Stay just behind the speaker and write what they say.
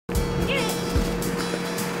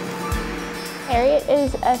Harriet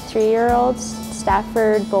is a 3-year-old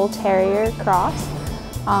Stafford Bull Terrier cross.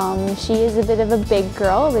 She is a bit of a big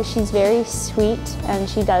girl, but she's very sweet and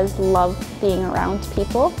she does love being around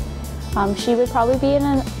people. She would probably be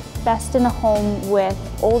best in a home with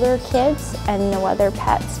older kids and no other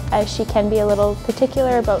pets, as she can be a little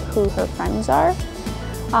particular about who her friends are.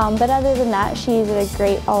 But other than that, she's a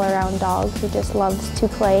great all-around dog who just loves to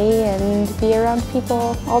play and be around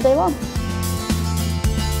people all day long.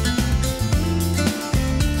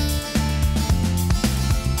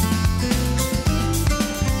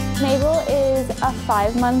 Mabel is a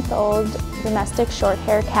 5-month-old domestic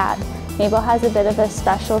short-hair cat. Mabel has a bit of a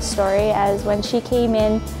special story, as when she came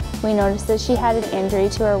in, we noticed that she had an injury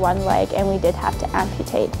to her one leg and we did have to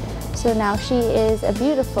amputate. So now she is a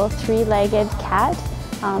beautiful 3-legged cat.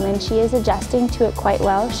 And she is adjusting to it quite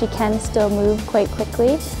well. She can still move quite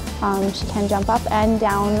quickly. She can jump up and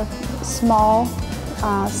down small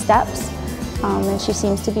steps, and she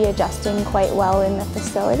seems to be adjusting quite well in the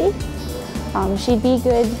facility. She'd be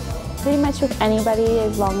good pretty much with anybody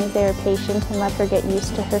as long as they're patient and let her get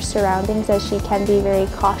used to her surroundings, as she can be very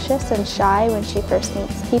cautious and shy when she first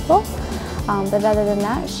meets people. But other than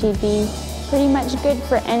that, she'd be pretty much good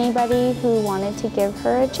for anybody who wanted to give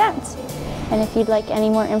her a chance. And if you'd like any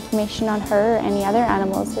more information on her or any other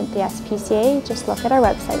animals at the SPCA, just look at our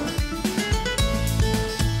website.